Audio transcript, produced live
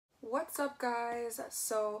What's up guys?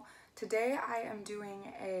 So today I am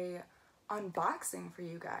doing a unboxing for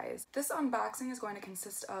you guys. This unboxing is going to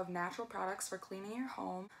consist of natural products for cleaning your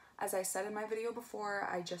home. As I said in my video before,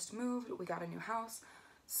 I just moved, we got a new house,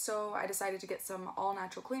 so I decided to get some all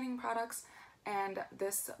natural cleaning products, and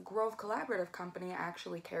this Grove Collaborative company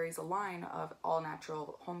actually carries a line of all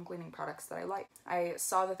natural home cleaning products that I like. I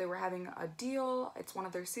saw that they were having a deal, it's one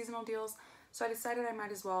of their seasonal deals, so I decided I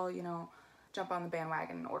might as well, jump on the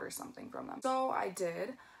bandwagon and order something from them. So I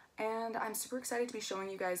did, and I'm super excited to be showing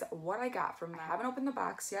you guys what I got from them. I haven't opened the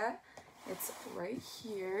box yet. It's right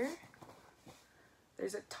here.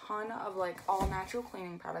 There's a ton of like all natural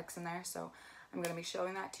cleaning products in there, so I'm gonna be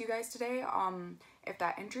showing that to you guys today. If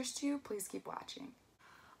that interests you, please keep watching.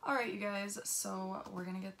 Alright you guys, so we're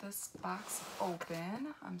gonna get this box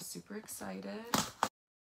open. I'm super excited.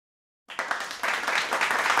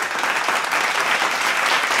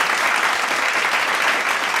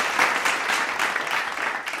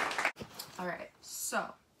 Alright,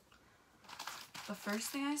 so the first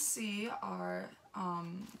thing I see are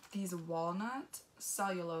these walnut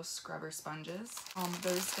cellulose scrubber sponges.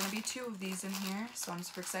 There's going to be 2 of these in here, so I'm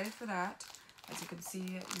super excited for that. As you can see,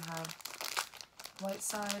 you have the white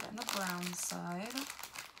side and the brown side,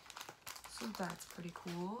 so that's pretty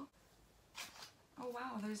cool. Oh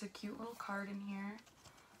wow, there's a cute little card in here.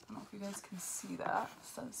 I don't know if you guys can see that. It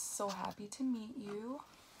says, "So happy to meet you."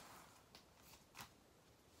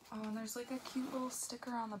 Oh, and there's like a cute little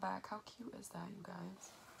sticker on the back. How cute is that, you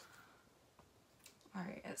guys?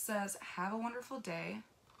 Alright, it says, "Have a wonderful day,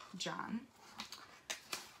 John."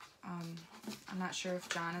 I'm not sure if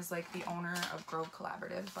John is like the owner of Grove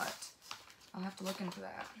Collaborative, but I'll have to look into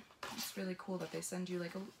that. It's really cool that they send you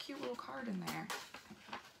like a cute little card in there.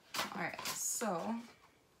 Alright, so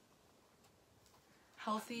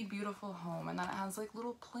healthy, beautiful home, and then it has like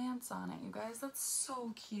little plants on it, you guys. That's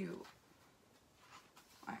so cute.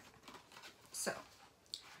 So,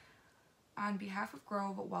 on behalf of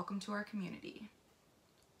Grove, welcome to our community.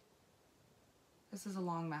 This is a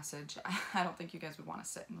long message. I don't think you guys would want to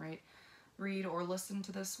sit and read or listen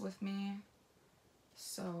to this with me.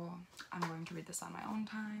 So, I'm going to read this on my own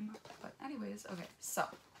time. But anyways, okay, so,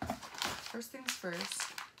 first things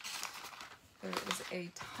first, there is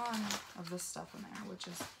a ton of this stuff in there, which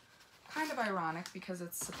is kind of ironic because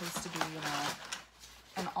it's supposed to be,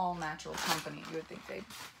 an all-natural company. You would think they'd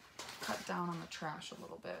cut down on the trash a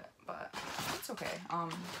little bit, but it's okay.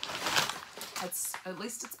 At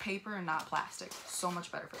least it's paper and not plastic. So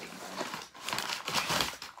much better for the environment.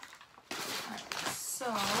 Alright, so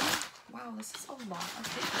wow, this is a lot of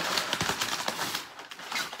paper.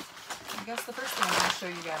 I guess the first thing I'm going to show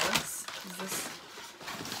you guys is this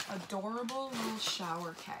adorable little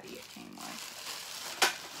shower caddy it came with.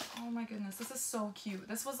 Oh my goodness, this is so cute.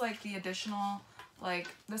 This was like the additional,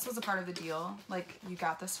 this was a part of the deal. Like, you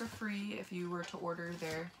got this for free if you were to order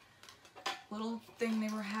their little thing they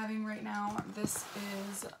were having right now. This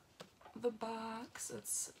is the box.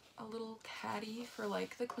 It's a little caddy for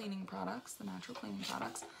like the cleaning products, the natural cleaning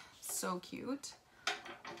products. So cute.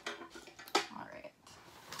 Alright,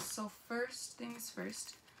 so first things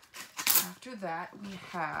first, after that we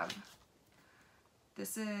have,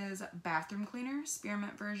 this is bathroom cleaner,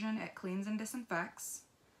 spearmint version. It cleans and disinfects,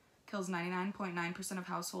 kills 99.9% of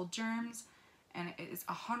household germs, and it is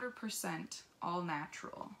 100% all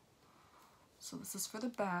natural. So this is for the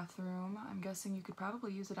bathroom. I'm guessing you could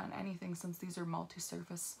probably use it on anything since these are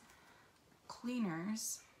multi-surface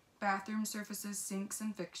cleaners. Bathroom surfaces, sinks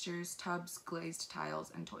and fixtures, tubs, glazed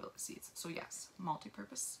tiles, and toilet seats. So yes,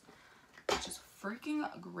 multi-purpose, which is freaking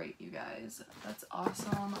great, you guys. That's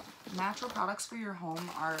awesome. Natural products for your home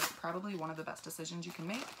are probably one of the best decisions you can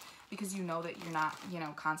make, because you know that you're not,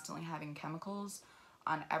 constantly having chemicals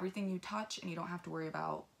on everything you touch, and you don't have to worry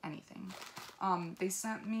about anything. They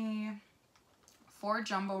sent me 4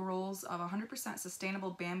 jumbo rolls of 100%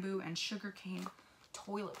 sustainable bamboo and sugarcane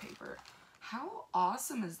toilet paper. How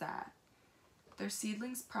awesome is that? Their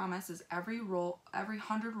seedlings promise is every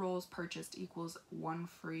 100 rolls purchased equals 1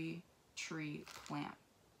 free tree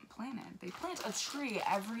planted. They plant a tree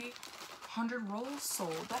every 100 rolls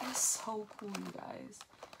sold. That is so cool, you guys.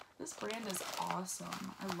 This brand is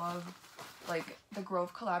awesome. I love, the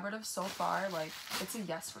Grove Collaborative so far. It's a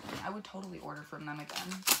yes for me. I would totally order from them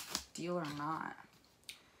again, deal or not.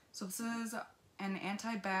 So this is an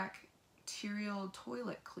antibacterial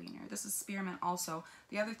toilet cleaner. This is spearmint also.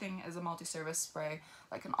 The other thing is a multi-service spray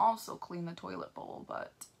that can also clean the toilet bowl,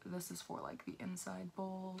 but this is for, the inside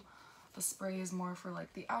bowl. The spray is more for,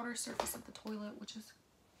 the outer surface of the toilet, which is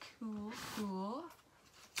cool.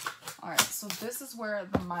 Alright, so this is where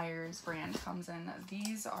the Myers brand comes in.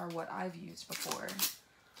 These are what I've used before.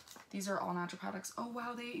 These are all natural products. Oh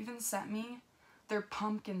wow, they even sent me their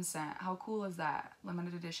pumpkin scent. How cool is that?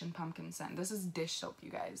 Limited edition pumpkin scent. This is dish soap, you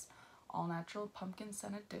guys. All natural pumpkin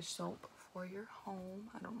scented dish soap for your home.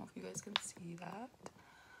 I don't know if you guys can see that.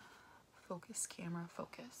 Focus, camera,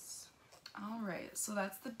 focus. Alright, so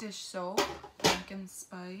that's the dish soap, pumpkin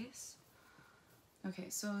spice. Okay,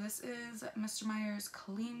 so this is Mr. Meyer's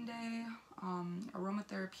Clean Day,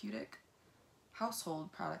 aromatherapeutic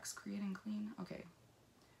household products, creating clean. Okay,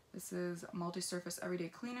 this is multi-surface everyday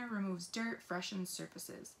cleaner, removes dirt, freshens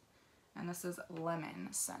surfaces. And this is lemon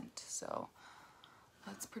scent, so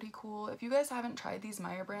that's pretty cool. If you guys haven't tried these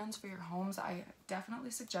Meyer brands for your homes, I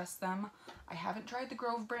definitely suggest them. I haven't tried the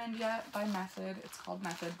Grove brand yet by Method. It's called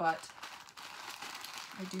Method, but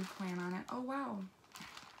I do plan on it. Oh, wow.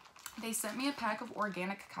 They sent me a pack of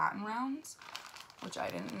organic cotton rounds, which I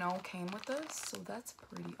didn't know came with this, so that's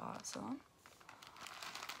pretty awesome.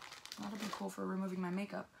 That'll be cool for removing my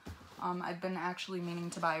makeup. I've been actually meaning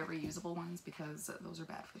to buy reusable ones because those are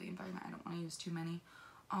bad for the environment. I don't want to use too many.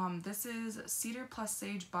 This is Cedar plus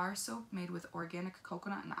Sage bar soap made with organic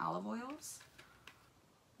coconut and olive oils,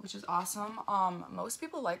 which is awesome. Most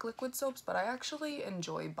people like liquid soaps, but I actually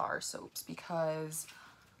enjoy bar soaps because,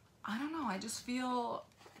 I don't know, I just feel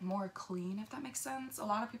more clean, if that makes sense. A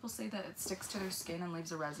lot of people say that it sticks to their skin and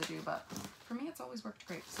leaves a residue, but for me it's always worked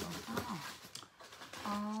great, so I don't know.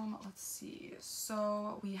 Let's see.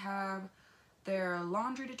 So we have their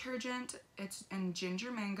laundry detergent. It's in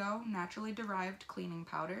ginger mango, naturally derived cleaning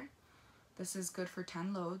powder. This is good for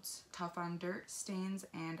 10 loads, tough on dirt, stains,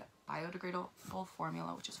 and biodegradable full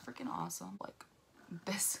formula, which is freaking awesome. Like,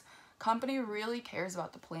 this company really cares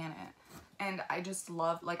about the planet. And I just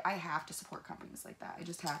love, like, I have to support companies like that. I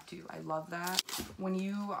just have to. I love that. When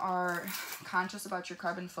you are conscious about your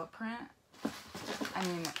carbon footprint, I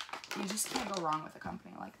mean, you just can't go wrong with a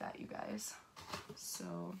company like that, you guys.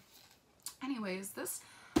 So anyways, this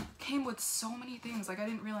came with so many things. Like, I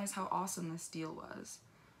didn't realize how awesome this deal was.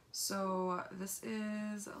 So this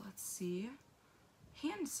is, let's see,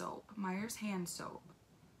 hand soap, Meyer's hand soap.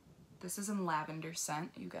 This is in lavender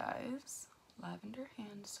scent, you guys. Lavender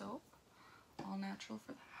hand soap, all natural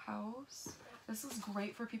for the house. This is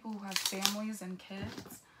great for people who have families and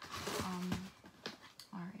kids.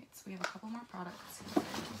 Alright, so we have a couple more products here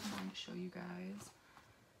I'm going to show you guys.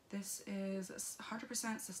 This is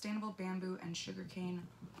 100% sustainable bamboo and sugarcane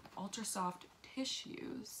ultra soft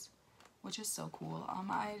tissues, which is so cool.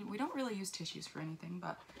 We don't really use tissues for anything,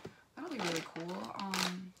 but that'll be really cool.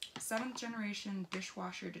 7th generation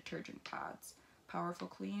dishwasher detergent pods. Powerful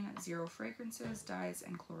clean, 0 fragrances, dyes,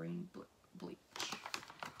 and chlorine bleach.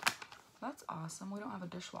 That's awesome. We don't have a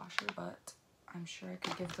dishwasher, but I'm sure I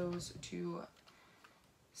could give those to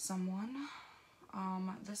someone.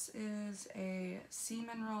 This is a sea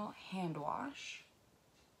mineral hand wash,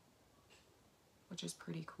 which is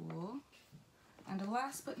pretty cool. And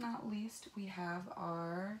last but not least, we have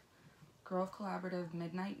our Grove Collaborative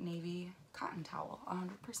Midnight Navy cotton towel,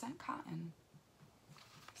 100% cotton.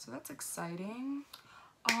 So that's exciting.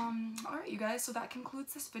 Alright, you guys, so that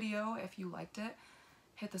concludes this video. If you liked it,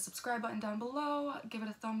 hit the subscribe button down below, give it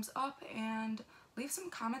a thumbs up, and leave some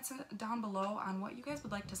comments down below on what you guys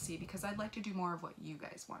would like to see, because I'd like to do more of what you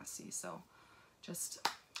guys want to see. So just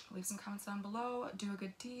leave some comments down below, do a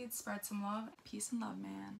good deed, spread some love. Peace and love,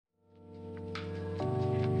 man.